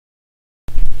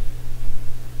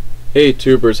Hey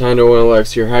tubers, Hondo and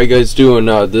Alex here. How you guys doing?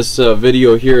 This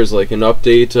video here is like an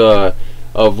update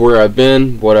of where I've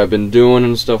been, what I've been doing,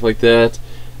 and stuff like that.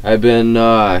 I've been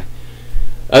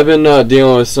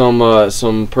dealing with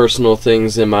some personal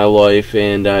things in my life,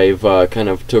 and I've kind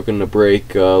of taken a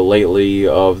break lately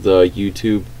of the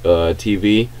YouTube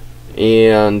TV,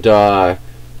 and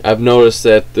I've noticed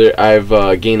that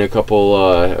I've gained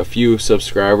a few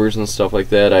subscribers and stuff like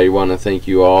that. I want to thank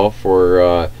you all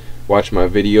for watch my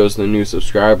videos, the new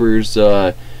subscribers.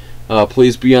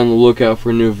 Please be on the lookout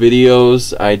for new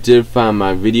videos. I did find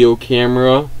my video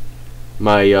camera,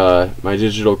 my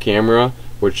digital camera,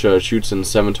 which shoots in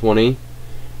 720,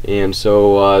 and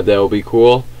so that will be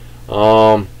cool.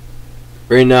 Right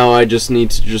now I just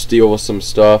need to deal with some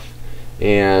stuff,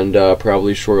 and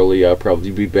probably shortly I'll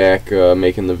probably be back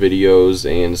making the videos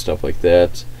and stuff like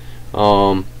that.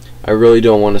 I really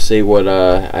don't want to say what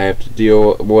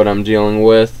what I'm dealing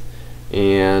with,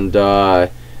 and I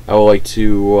would like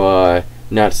to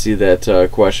not see that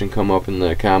question come up in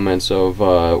the comments of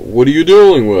what are you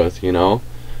dealing with, you know.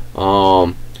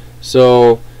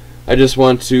 So I just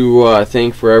want to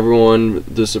thank for everyone,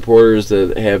 the supporters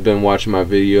that have been watching my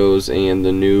videos, and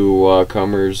the new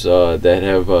comers that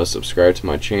have subscribed to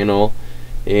my channel.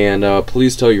 And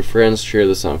please tell your friends, share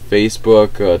this on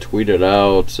Facebook, tweet it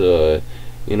out,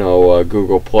 you know,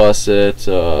 Google Plus it,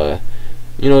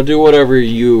 you know, do whatever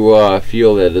you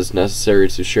feel that is necessary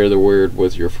to share the word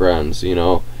with your friends, you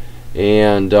know.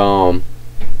 And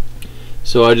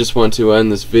so I just want to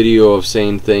end this video of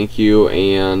saying thank you,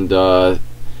 and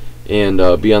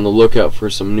be on the lookout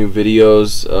for some new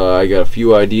videos. I got a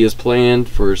few ideas planned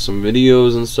for some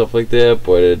videos and stuff like that,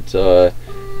 but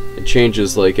it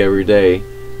changes like every day.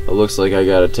 It looks like I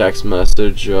got a text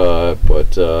message,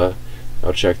 but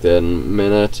I'll check that in a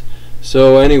minute.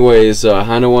 So anyways,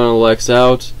 Hondo and Alex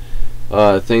out.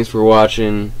 Thanks for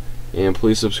watching, and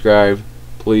please subscribe,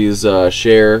 please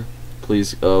share,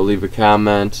 please leave a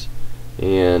comment,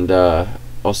 and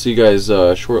I'll see you guys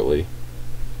shortly.